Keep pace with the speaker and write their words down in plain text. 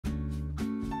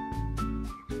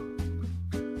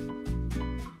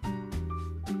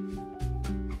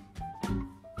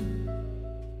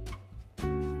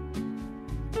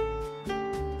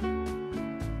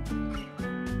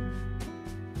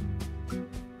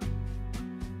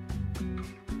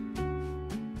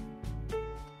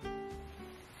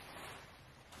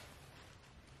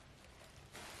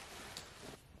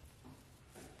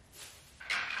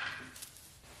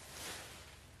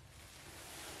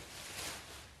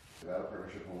Without a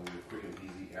partnership, only with quick and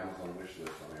easy Amazon wish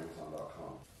list on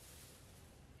Amazon.com.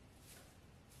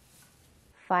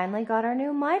 Finally got our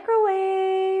new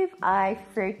microwave. I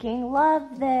freaking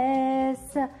love this.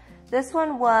 This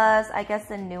one was, I guess,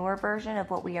 the newer version of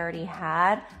what we already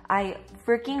had. I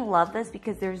freaking love this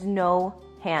because there's no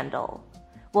handle.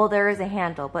 Well, there is a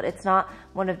handle, but it's not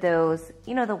one of those,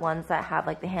 you know, the ones that have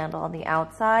like the handle on the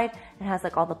outside and has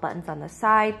like all the buttons on the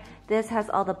side. This has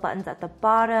all the buttons at the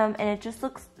bottom and it just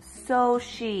looks so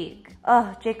chic.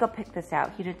 Oh, Jacob picked this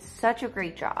out. He did such a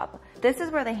great job. This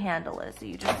is where the handle is, so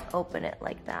you just open it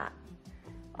like that.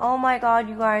 Oh my God,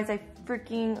 you guys, I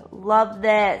freaking love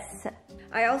this.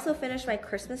 I also finished my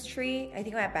Christmas tree. I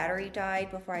think my battery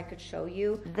died before I could show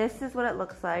you. This is what it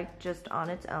looks like just on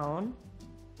its own.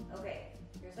 Okay.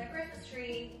 Here's my Christmas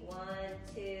tree. 1,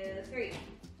 2, 3.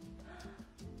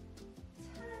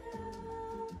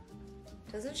 Ta-da!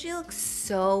 Doesn't she look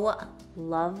so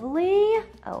lovely?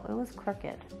 Oh, it was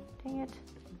crooked. Dang it.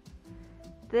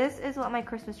 This is what my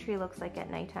Christmas tree looks like at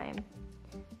nighttime.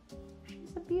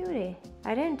 She's a beauty.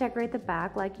 I didn't decorate the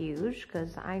back like usual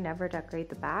because I never decorate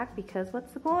the back because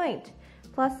what's the point?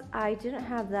 Plus, I didn't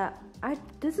have that.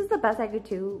 This is the best I could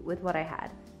do with what I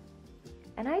had.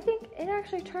 And I think it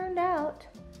actually turned out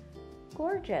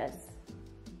gorgeous.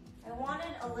 I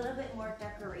wanted a little bit more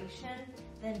decoration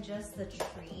than just the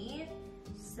tree.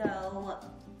 So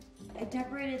I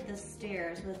decorated the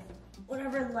stairs with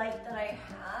whatever light that I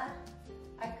had.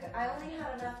 I only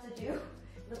had enough to do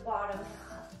the bottom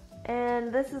half.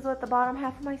 And this is what the bottom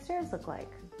half of my stairs look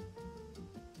like.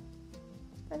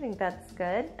 I think that's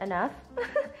good enough.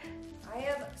 I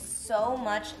have so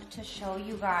much to show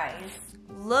you guys.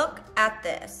 Look at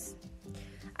this.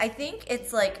 I think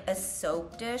it's like a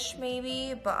soap dish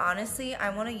maybe, but honestly, I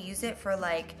want to use it for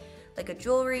like a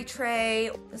jewelry tray.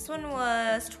 This one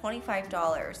was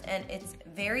 $25 and it's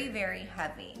very, very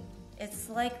heavy. It's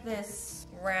like this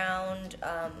round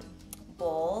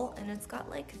bowl and it's got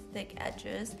like thick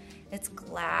edges. It's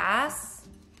glass.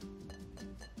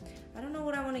 I don't know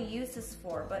what I want to use this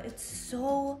for, but it's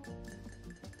so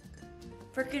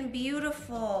freaking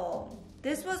beautiful.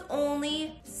 This was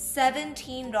only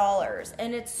 $17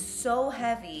 and it's so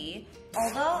heavy.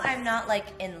 Although I'm not like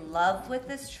in love with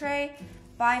this tray,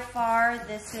 by far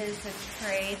this is the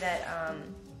tray that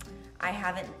I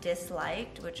haven't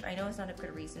disliked, which I know is not a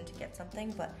good reason to get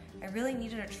something, but I really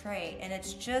needed a tray and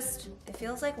it's just, it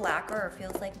feels like lacquer or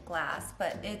feels like glass,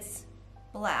 but it's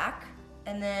black.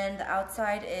 And then the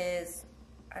outside is,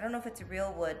 I don't know if it's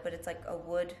real wood, but it's like a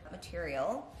wood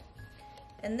material.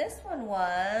 And this one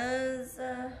was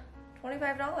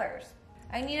 $25.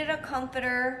 I needed a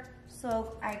comforter,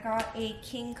 so I got a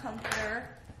king comforter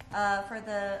for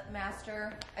the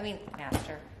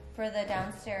for the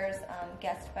downstairs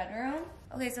guest bedroom.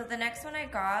 Okay, so the next one I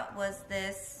got was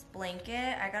this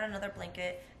blanket. I got another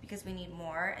blanket because we need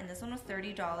more, and this one was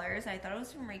 $30. I thought it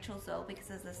was from Rachel Zoe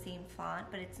because it's the same font,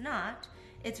 but it's not.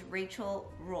 It's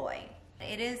Rachel Roy.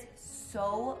 It is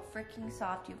so freaking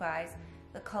soft, you guys.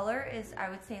 The color is, I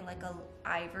would say, like a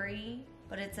ivory,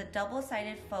 but it's a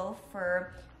double-sided faux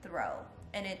fur throw,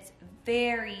 and it's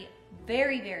very,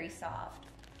 very, very soft.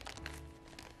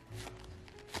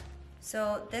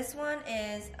 So this one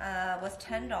was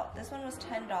 $10. This one was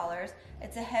 $10.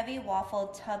 It's a heavy waffle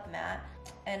tub mat,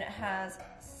 and it has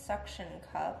suction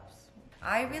cups.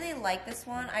 I really like this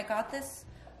one. I got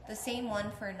the same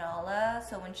one for Nala,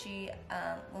 so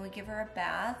when we give her a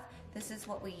bath, this is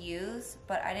what we use,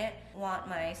 but I didn't want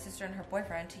my sister and her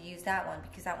boyfriend to use that one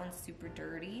because that one's super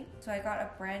dirty. So I got a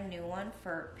brand new one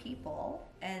for people,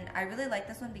 and I really like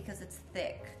this one because it's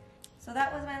thick. So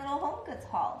that was my little HomeGoods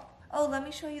haul. Oh, let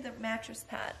me show you the mattress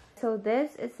pad. So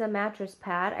this is the mattress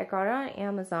pad. I got it on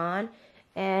Amazon,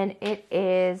 and it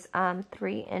is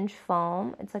 3-inch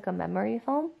foam. It's like a memory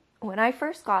foam. When I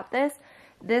first got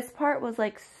this part was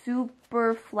like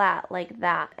super flat like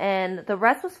that, and the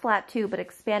rest was flat too, but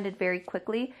expanded very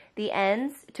quickly. The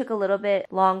ends took a little bit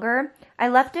longer. I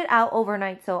left it out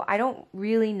overnight, so I don't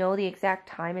really know the exact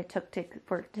time it took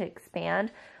for it to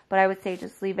expand, but I would say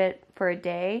just leave it for a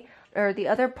day. Or the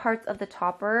other parts of the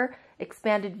topper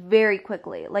expanded very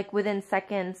quickly, like within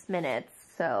seconds, minutes.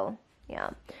 So yeah,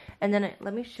 and then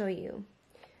let me show you.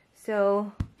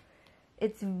 So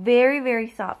it's very, very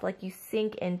soft, like you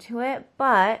sink into it,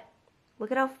 but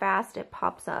look at how fast it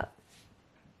pops up.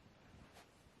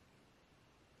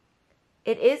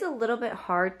 It is a little bit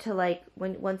hard to like,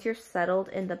 once you're settled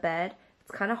in the bed,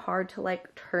 it's kind of hard to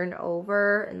like turn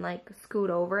over and like scoot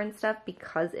over and stuff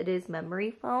because it is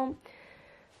memory foam.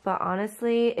 But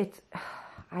honestly,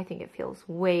 I think it feels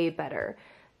way better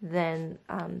than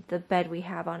the bed we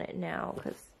have on it now,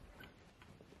 because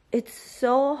It's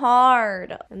so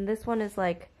hard. And this one is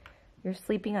like, you're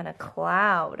sleeping on a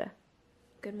cloud.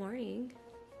 Good morning.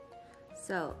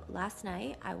 So last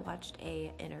night I watched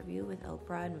a interview with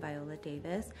Oprah and Viola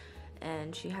Davis,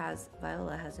 and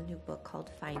Viola has a new book called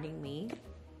Finding Me.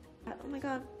 Oh my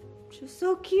god, she's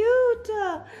so cute.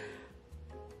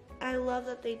 I love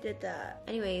that they did that.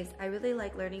 Anyways, I really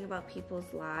like learning about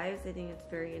people's lives. I think it's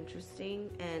very interesting,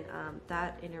 and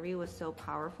that interview was so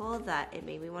powerful that it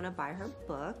made me want to buy her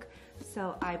book.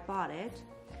 So I bought it.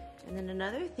 And then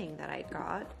another thing that I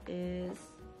got is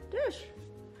dish.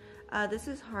 This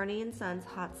is Harney & Sons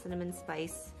Hot Cinnamon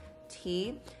Spice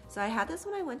Tea. So I had this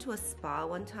when I went to a spa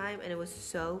one time, and it was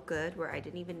so good where I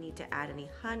didn't even need to add any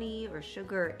honey or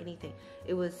sugar or anything.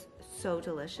 It was so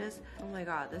delicious. Oh my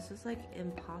god, this is like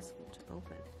impossible to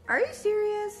open. Are you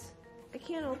serious? I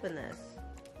can't open this.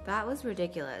 That was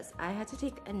ridiculous. I had to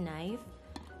take a knife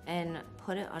and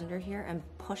put it under here and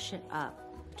push it up.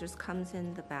 It just comes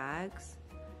in the bags.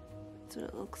 That's what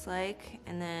it looks like.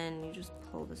 And then you just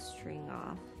pull the string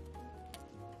off.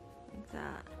 Like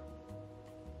that.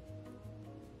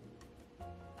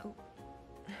 Oh.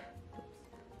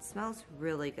 It smells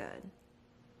really good.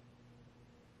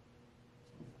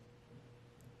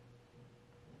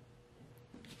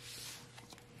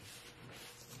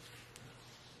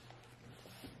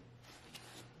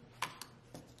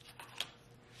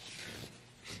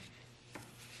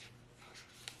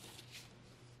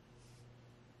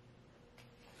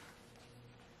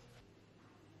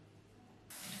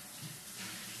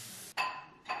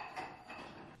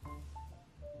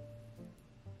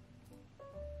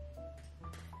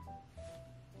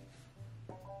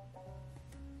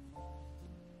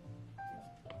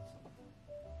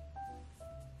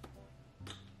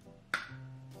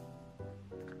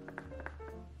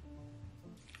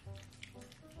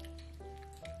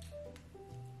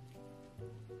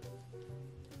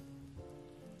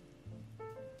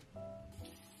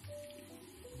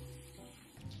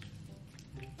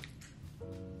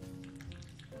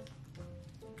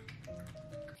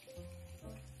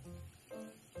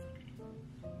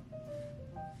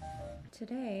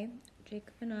 Today,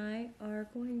 Jacob and I are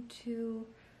going to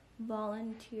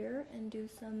volunteer and do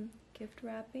some gift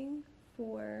wrapping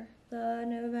for the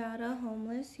Nevada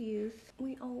homeless youth.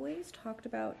 We always talked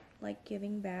about like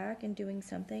giving back and doing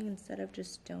something instead of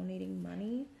just donating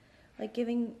money, like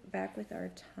giving back with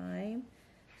our time.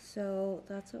 So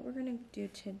that's what we're gonna do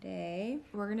today.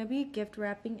 We're gonna be gift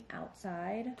wrapping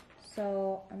outside,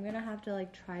 so I'm gonna have to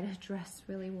like try to dress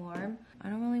really warm. I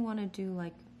don't really want to do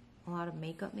like a lot of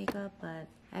makeup, but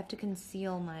I have to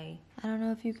conceal my, I don't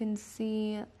know if you can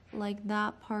see like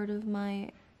that part of my,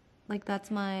 like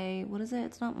that's my, what is it?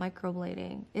 It's not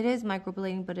microblading. It is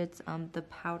microblading, but it's the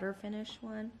powder finish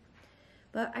one.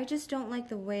 But I just don't like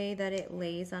the way that it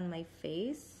lays on my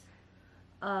face.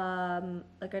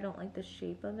 Like I don't like the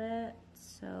shape of it,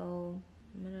 so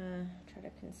I'm gonna try to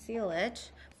conceal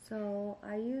it. So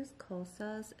I use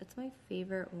Kosas. It's my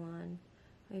favorite one.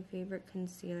 My favorite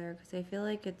concealer, because I feel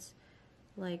like it's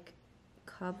like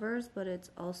covers, but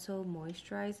it's also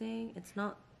moisturizing. It's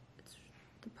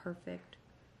the perfect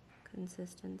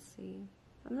consistency.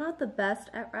 I'm not the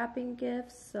best at wrapping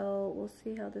gifts, so we'll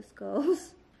see how this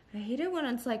goes. I hate it when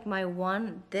it's like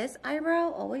this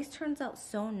eyebrow always turns out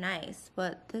so nice,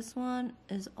 but this one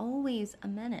is always a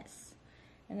menace.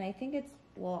 And I think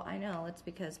well, I know it's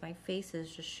because my face is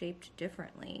just shaped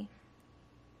differently.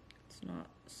 It's not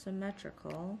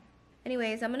symmetrical.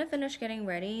 Anyways, I'm gonna finish getting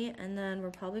ready, and then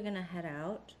we're probably gonna head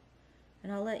out,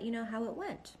 and I'll let you know how it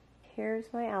went.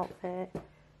 Here's my outfit.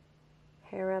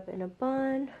 Hair up in a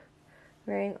bun,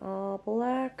 wearing all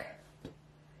black,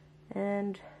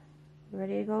 and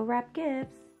ready to go wrap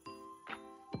gifts.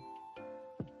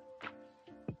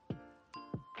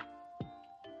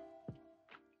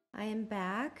 I am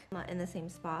back in the same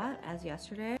spot as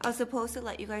yesterday. I was supposed to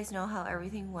let you guys know how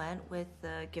everything went with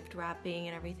the gift wrapping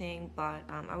and everything, but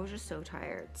I was just so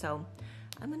tired. So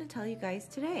I'm gonna tell you guys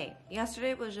today.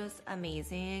 Yesterday was just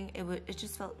amazing. It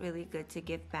just felt really good to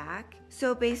give back.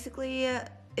 So basically,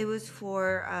 it was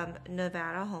for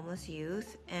Nevada homeless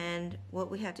youth, and what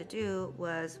we had to do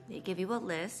was they give you a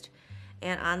list,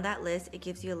 and on that list it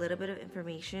gives you a little bit of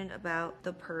information about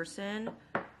the person,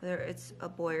 whether it's a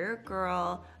boy or a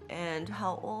girl, and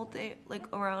how old they,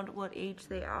 like around what age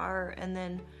they are. And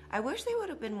then I wish they would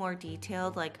have been more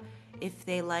detailed, like if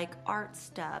they like art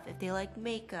stuff, if they like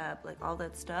makeup, like all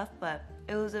that stuff. But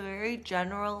it was a very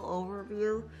general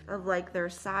overview of like their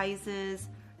sizes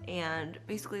and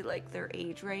basically like their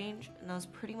age range, and that was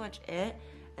pretty much it.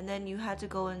 And then you had to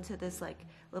go into this like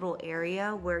little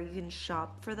area where you can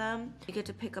shop for them. You get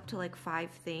to pick up to like 5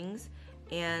 things,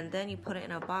 and then you put it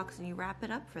in a box and you wrap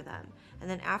it up for them. And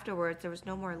then afterwards, there was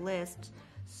no more list,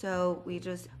 so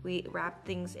we wrapped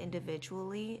things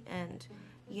individually, and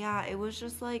yeah, it was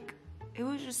just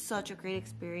such a great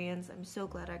experience. I'm so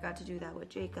glad I got to do that with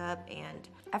Jacob. And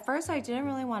at first I didn't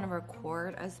really want to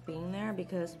record us being there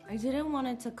because I didn't want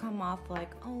it to come off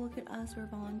like, oh, look at us, we're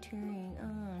volunteering.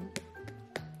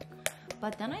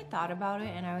 But then I thought about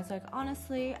it and I was like,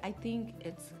 honestly, I think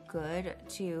it's good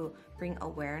to bring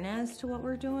awareness to what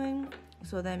we're doing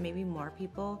so that maybe more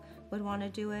people would want to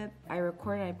do it. I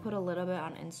recorded, I put a little bit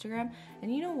on Instagram,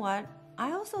 and you know what?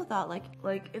 I also thought like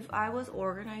if I was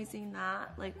organizing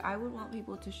that, like I would want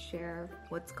people to share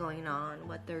what's going on,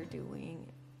 what they're doing,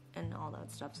 and all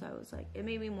that stuff. So I was like, it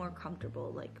made me more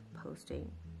comfortable like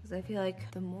posting, because I feel like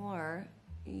the more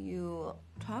you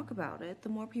talk about it, the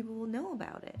more people will know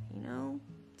about it, you know?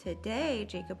 Today,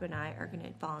 Jacob and I are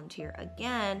gonna volunteer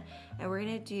again, and we're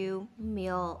gonna do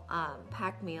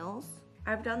pack meals.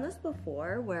 I've done this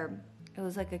before where it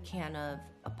was like a can of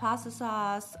a pasta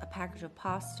sauce, a package of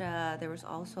pasta. There was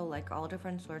also like all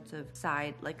different sorts of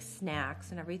side like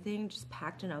snacks and everything just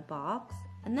packed in a box.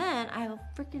 And then I have a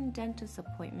freaking dentist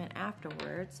appointment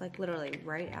afterwards, like literally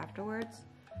right afterwards.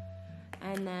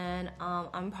 And then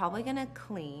I'm probably gonna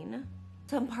clean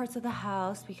some parts of the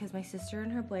house because my sister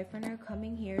and her boyfriend are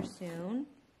coming here soon,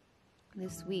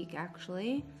 this week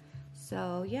actually.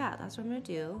 So yeah, that's what I'm gonna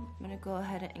do. I'm gonna go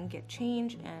ahead and get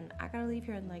changed, and I gotta leave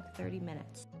here in like 30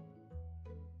 minutes.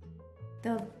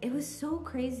 It was so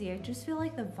crazy. I just feel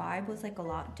like the vibe was like a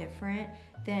lot different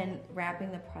than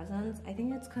wrapping the presents. I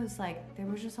think it's because like there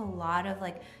was just a lot of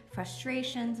like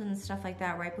frustrations and stuff like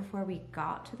that right before we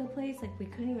got to the place. Like we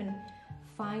couldn't even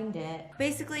find it.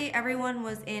 Basically everyone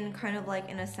was in kind of like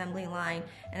an assembly line,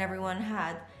 and everyone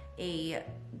had a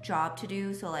job to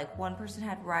do. So like one person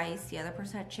had rice, the other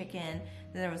person had chicken,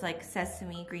 then there was like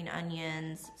sesame, green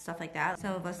onions, stuff like that.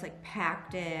 Some of us like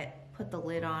packed it, put the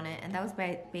lid on it, and that was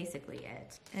basically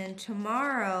it. And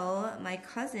tomorrow my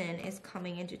cousin is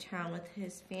coming into town with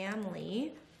his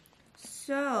family,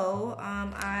 so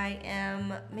I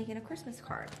am making a Christmas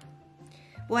card.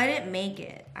 Well, I didn't make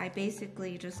it, I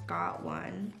basically just got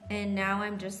one, and now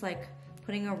I'm just like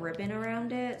putting a ribbon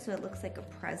around it so it looks like a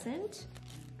present.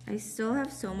 I still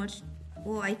have so much,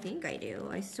 well, I think I do.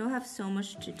 I still have so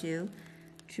much to do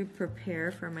to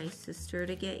prepare for my sister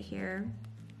to get here.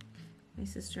 My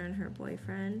sister and her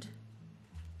boyfriend.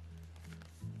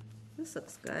 This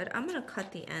looks good. I'm gonna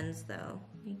cut the ends though,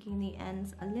 making the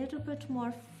ends a little bit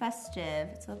more festive.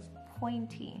 It looks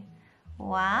pointy.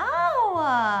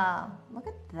 Wow, look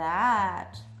at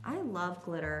that. I love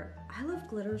glitter. I love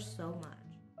glitter so much.